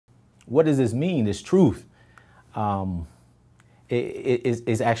what does this mean, this truth?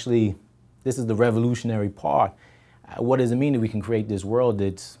 Is actually, this is the revolutionary part. What does it mean that we can create this world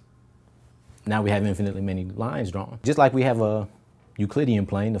that's, now we have infinitely many lines drawn? Just like we have a Euclidean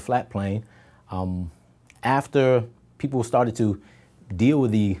plane, the flat plane, after people started to deal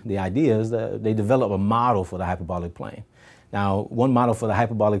with the ideas, they developed a model for the hyperbolic plane. Now, one model for the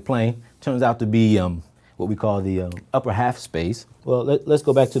hyperbolic plane turns out to be what we call the upper half space. Well, let's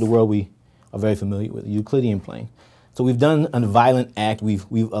go back to the world we are very familiar with, the Euclidean plane. So we've done a violent act. We've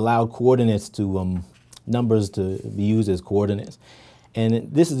allowed coordinates to, numbers to be used as coordinates.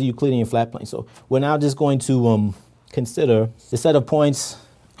 And this is the Euclidean flat plane. So we're now just going to consider the set of points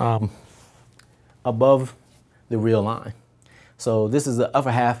above the real line. So this is the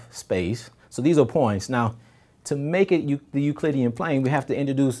upper half space. So these are points. Now, to make it the Euclidean plane, we have to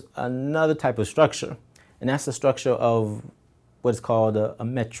introduce another type of structure. And that's the structure of what's called a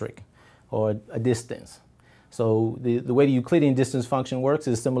metric or a distance. So the way the Euclidean distance function works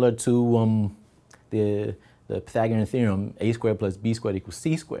is similar to the Pythagorean theorem, a squared plus b squared equals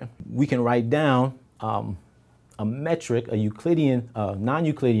c squared. We can write down a metric, a Euclidean,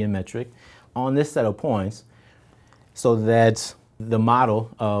 non-Euclidean metric on this set of points so that the model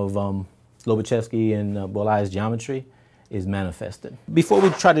of Lobachevsky and Bolyai's geometry is manifested. Before we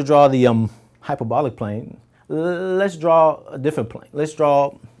try to draw the hyperbolic plane, let's draw a different plane. Let's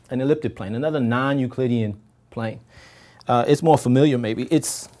draw an elliptic plane, another non-Euclidean plane. It's more familiar maybe.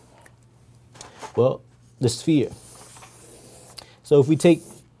 It's, well, the sphere. So if we take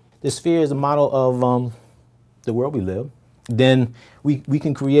the sphere as a model of the world we live, then we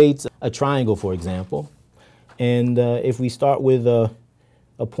can create a triangle, for example. And if we start with a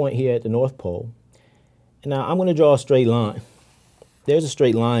point here at the North Pole, and now I'm going to draw a straight line. There's a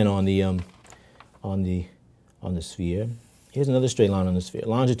straight line on the sphere. Here's another straight line on the sphere,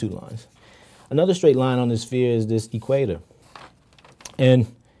 longitude lines. Another straight line on the sphere is this equator. And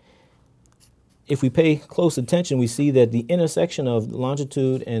if we pay close attention, we see that the intersection of the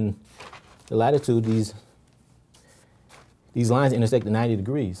longitude and the latitude, these lines intersect at 90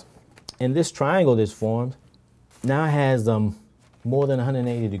 degrees. And this triangle that's formed now has more than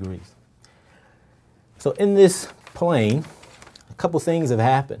 180 degrees. So in this plane, a couple things have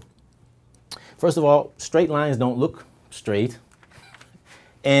happened. First of all, straight lines don't look straight,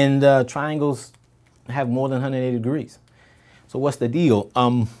 and triangles have more than 180 degrees. So what's the deal?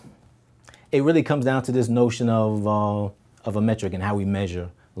 It really comes down to this notion of a metric and how we measure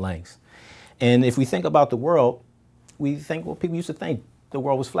lengths. And if we think about the world, we think, well, people used to think the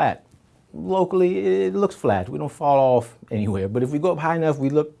world was flat. Locally, it looks flat. We don't fall off anywhere. But if we go up high enough, we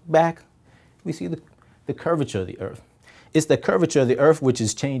look back, we see the curvature of the Earth. It's the curvature of the Earth which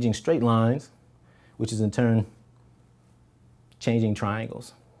is changing straight lines, which is in turn changing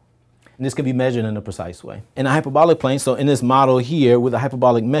triangles. And this can be measured in a precise way. In a hyperbolic plane, so in this model here with a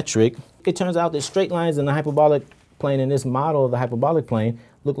hyperbolic metric, it turns out that straight lines in the hyperbolic plane in this model of the hyperbolic plane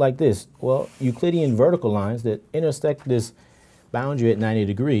look like this. Well, Euclidean vertical lines that intersect this boundary at 90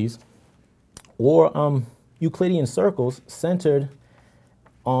 degrees, or Euclidean circles centered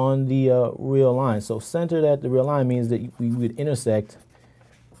on the real line. So centered at the real line means that we would intersect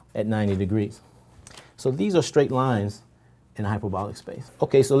at 90 degrees. So these are straight lines in hyperbolic space.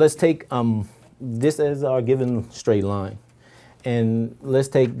 Okay, so let's take this as our given straight line. And let's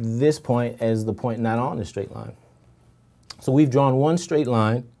take this point as the point not on the straight line. So we've drawn one straight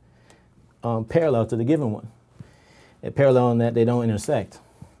line parallel to the given one. And parallel in that they don't intersect.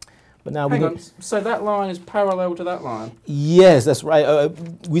 But now Hang on, so that line is parallel to that line? Yes, that's right.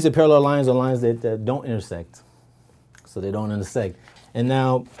 We said parallel lines are lines that don't intersect. So they don't intersect. And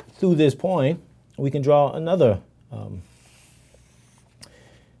now through this point, we can draw another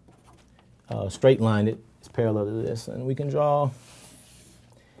straight line that is parallel to this. And we can draw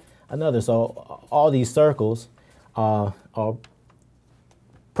another. So all these circles are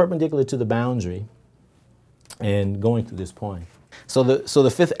perpendicular to the boundary and going through this point. So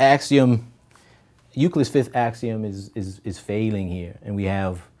the fifth axiom, Euclid's fifth axiom is failing here. And we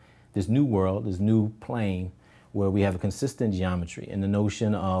have this new world, this new plane, where we have a consistent geometry, and the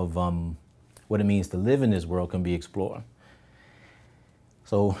notion of what it means to live in this world can be explored.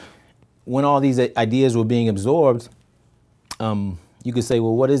 So when all these ideas were being absorbed, you could say,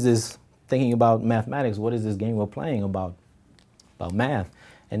 well, what is this, thinking about mathematics, what is this game we're playing about math?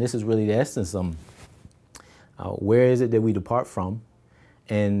 And this is really the essence. Where is it that we depart from,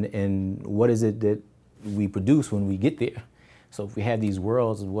 and what is it that we produce when we get there? So if we have these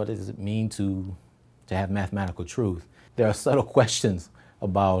worlds, what does it mean to have mathematical truth? There are subtle questions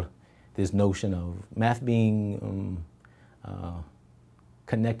about this notion of math being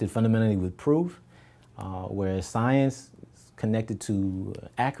connected fundamentally with proof, whereas science is connected to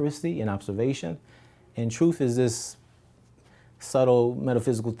accuracy and observation, and truth is this subtle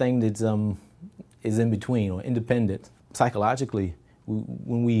metaphysical thing that's is in between or independent. Psychologically,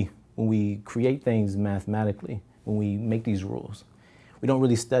 when we create things mathematically, when we make these rules, we don't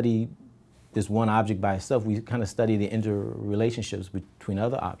really study this one object by itself. We kind of study the interrelationships between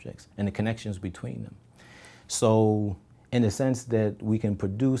other objects and the connections between them. So in the sense that we can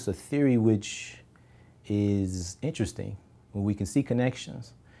produce a theory which is interesting, when we can see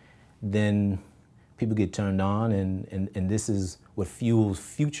connections, then people get turned on, and this is what fuels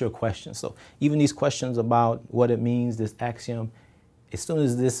future questions. So even these questions about what it means, this axiom, as soon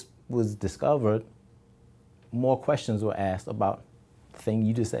as this was discovered, more questions were asked about the thing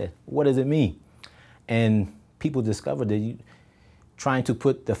you just said. What does it mean? And people discovered that trying to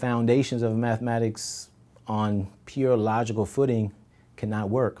put the foundations of mathematics on pure logical footing cannot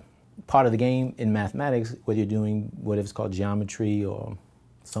work. Part of the game in mathematics, whether you're doing what is called geometry or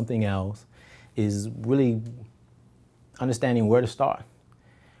something else, is really understanding where to start,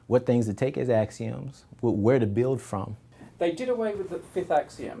 what things to take as axioms, where to build from. They did away with the fifth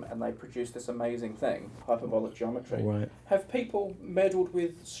axiom and they produced this amazing thing, hyperbolic geometry. Right. Have people meddled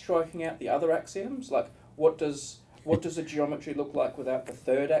with striking out the other axioms? Like, what does a geometry look like without the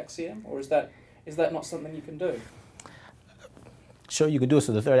third axiom? Or is that not something you can do? Sure, you could do it.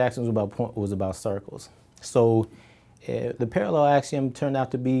 So the third axiom was about circles. So the parallel axiom turned out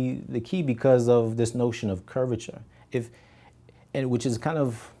to be the key because of this notion of curvature, which is kind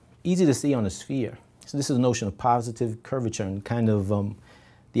of easy to see on a sphere. So this is a notion of positive curvature and kind of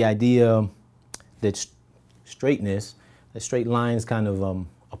the idea that straightness, that straight lines kind of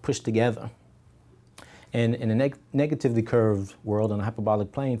are pushed together. And in a negatively curved world, on a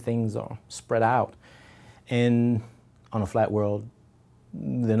hyperbolic plane, things are spread out. And on a flat world,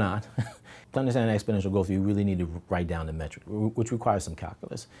 they're not. To understand exponential growth, you really need to write down the metric, which requires some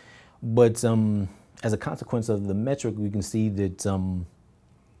calculus. But as a consequence of the metric, we can see that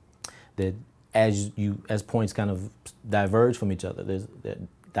that as points kind of diverge from each other, they're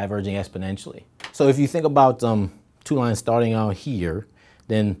diverging exponentially. So if you think about two lines starting out here,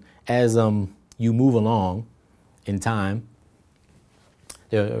 then as you move along in time,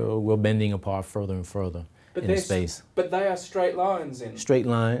 we're bending apart further and further in space. But they are straight lines in. Straight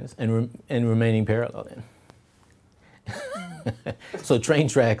lines and remaining parallel in. So train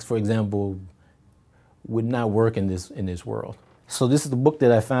tracks, for example, would not work in this world. So this is the book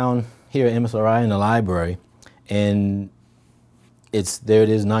that I found here at MSRI in the library, and there it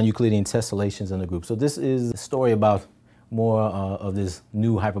is, non-Euclidean tessellations in the group. So this is a story about more of this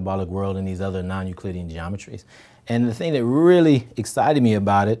new hyperbolic world and these other non-Euclidean geometries. And the thing that really excited me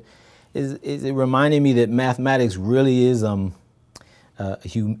about it is it reminded me that mathematics really is a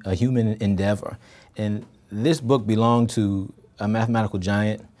human endeavor. And this book belonged to a mathematical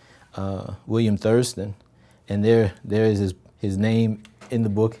giant, William Thurston, and there is his name in the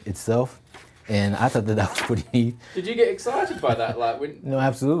book itself, and I thought that was pretty neat. Did you get excited by that? No,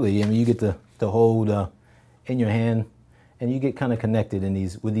 absolutely. I mean, you get to hold in your hand, and you get kind of connected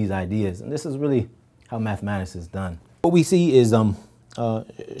with these ideas, and this is really how mathematics is done. What we see is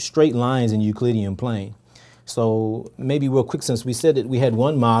straight lines in Euclidean plane. So maybe real quick, since we said that we had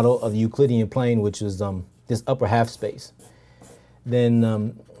one model of the Euclidean plane, which is this upper half space,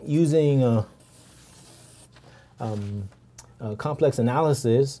 then using complex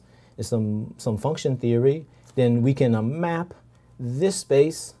analysis and some function theory, then we can map this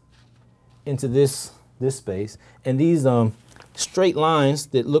space into this space. And these straight lines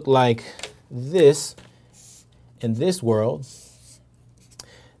that look like this in this world,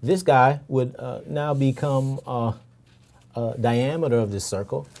 this guy would now become a diameter of this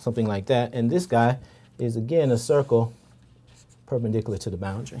circle, something like that. And this guy is, again, a circle perpendicular to the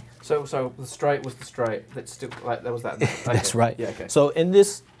boundary. So the straight was the straight. That's still that was that. Okay. That's right. Yeah. Okay. So in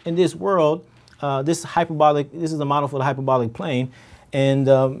this world, this is a model for the hyperbolic plane, and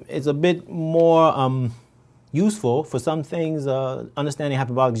it's a bit more useful for some things, understanding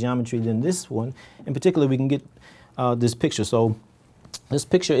hyperbolic geometry, than this one. In particular, we can get this picture. So this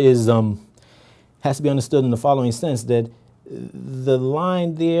picture has to be understood in the following sense, that the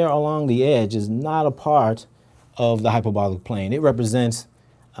line there along the edge is not a part of the hyperbolic plane. It represents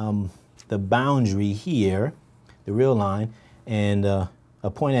the boundary here, the real line, and a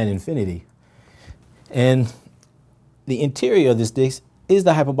point at infinity. And the interior of this disk is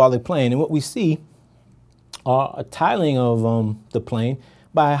the hyperbolic plane, and what we see are a tiling of the plane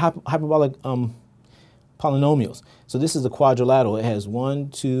by hyperbolic polynomials. So this is a quadrilateral. It has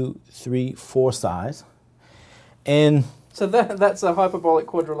 1, 2, 3, 4 sides. And So that's a hyperbolic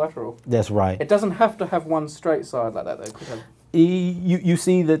quadrilateral. That's right. It doesn't have to have one straight side like that, though. It could have... You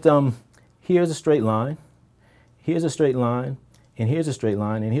see that here's a straight line, here's a straight line, and here's a straight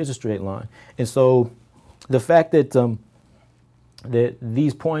line, and here's a straight line. And so the fact that that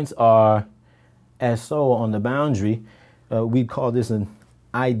these points are as so on the boundary, we call this an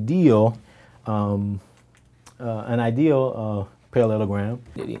ideal parallelogram.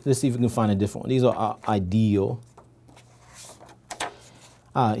 Let's see if we can find a different one. These are ideal.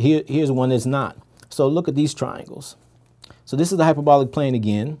 Here's one that's not. So look at these triangles. So this is the hyperbolic plane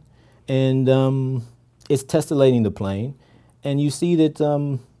again, and it's tessellating the plane. And you see that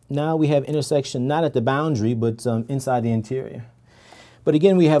now we have intersection not at the boundary, but inside the interior. But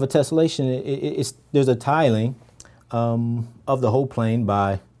again, we have a tessellation. There's a tiling of the whole plane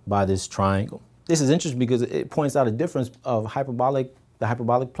by this triangle. This is interesting because it points out a difference of the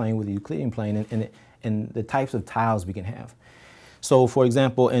hyperbolic plane with the Euclidean plane and the types of tiles we can have. So for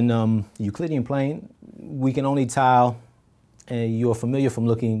example, in the Euclidean plane, we can only tile, and you're familiar from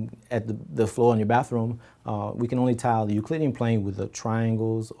looking at the floor in your bathroom, we can only tile the Euclidean plane with the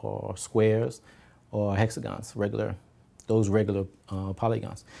triangles or squares or hexagons, those regular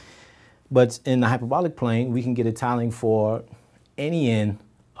polygons. But in the hyperbolic plane, we can get a tiling for any n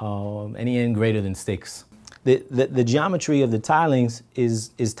greater than 6. The geometry of the tilings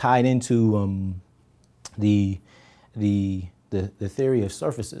is tied into the theory of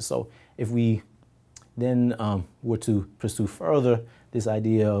surfaces. So if we then were to pursue further this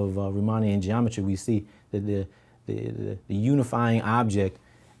idea of Riemannian geometry, we see that the unifying object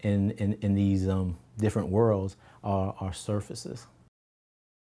in these different worlds are surfaces.